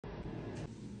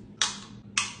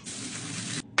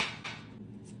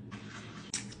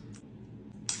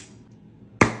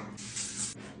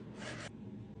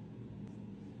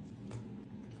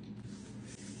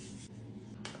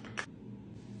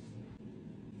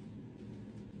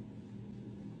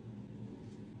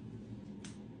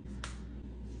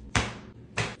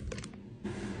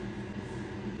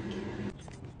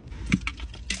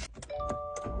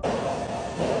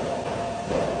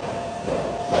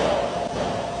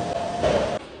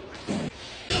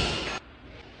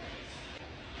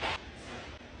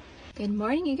Good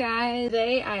morning, you guys.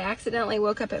 Today I accidentally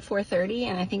woke up at 4:30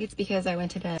 and I think it's because I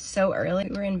went to bed so early.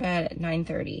 We were in bed at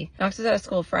 9:30. Knox is out of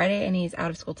school Friday and he's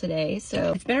out of school today.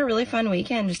 So it's been a really fun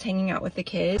weekend just hanging out with the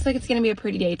kids. Looks like it's gonna be a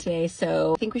pretty day today,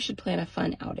 so I think we should plan a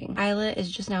fun outing. Isla is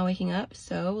just now waking up,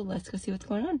 so let's go see what's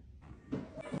going on.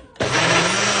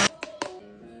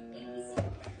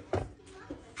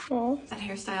 Oh. That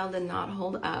hairstyle did not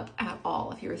hold up at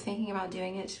all. If you were thinking about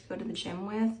doing it to go to the gym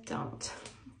with, don't.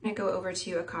 I'm gonna go over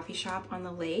to a coffee shop on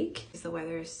the lake because the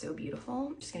weather is so beautiful.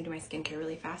 I'm just gonna do my skincare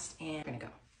really fast and we're gonna go.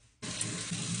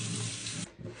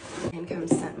 Income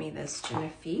sent me this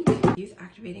Genifique Youth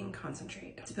Activating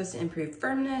Concentrate. It's supposed to improve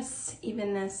firmness,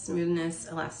 evenness, smoothness,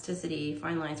 elasticity,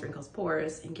 fine lines, wrinkles,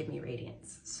 pores, and give me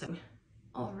radiance. So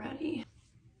already,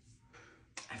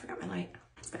 I forgot my light.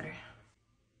 It's better.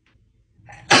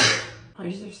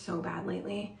 Allergies are so bad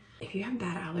lately. If you have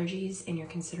bad allergies and you're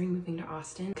considering moving to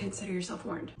Austin, consider yourself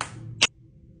warned.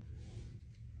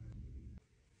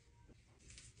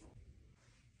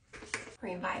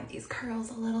 Revive these curls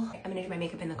a little. I'm gonna do my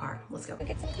makeup in the car. Let's go.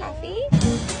 Get some coffee.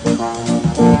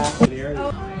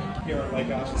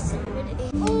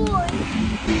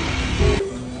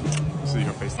 See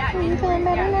your face. Are you feeling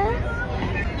better now?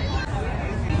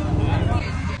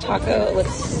 Taco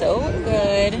looks so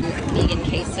good. Vegan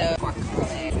queso,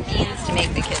 guacamole, beans to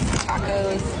make the kids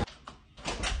tacos.